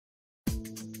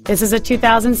This is a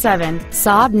 2007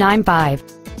 Saab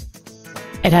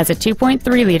 9.5. It has a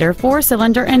 2.3-liter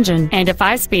four-cylinder engine and a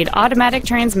 5-speed automatic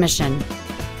transmission.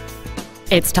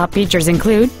 Its top features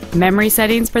include memory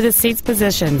settings for the seat's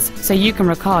positions, so you can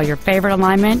recall your favorite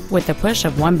alignment with the push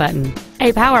of one button,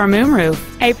 a power moonroof,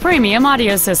 a premium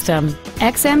audio system,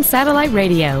 XM satellite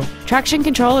radio, traction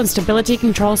control and stability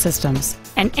control systems,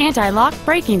 an anti-lock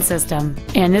braking system,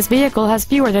 and this vehicle has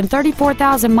fewer than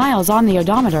 34,000 miles on the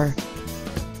odometer.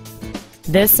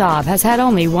 This Saab has had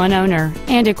only one owner,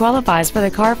 and it qualifies for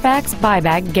the Carfax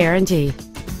buyback guarantee.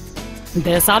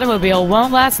 This automobile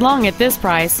won't last long at this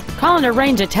price. Call and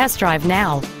arrange a test drive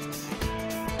now.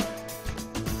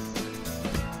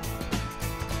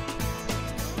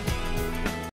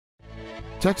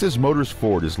 Texas Motors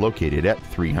Ford is located at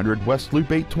 300 West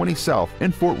Loop 820 South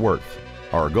in Fort Worth.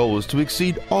 Our goal is to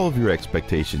exceed all of your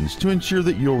expectations to ensure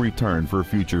that you'll return for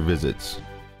future visits.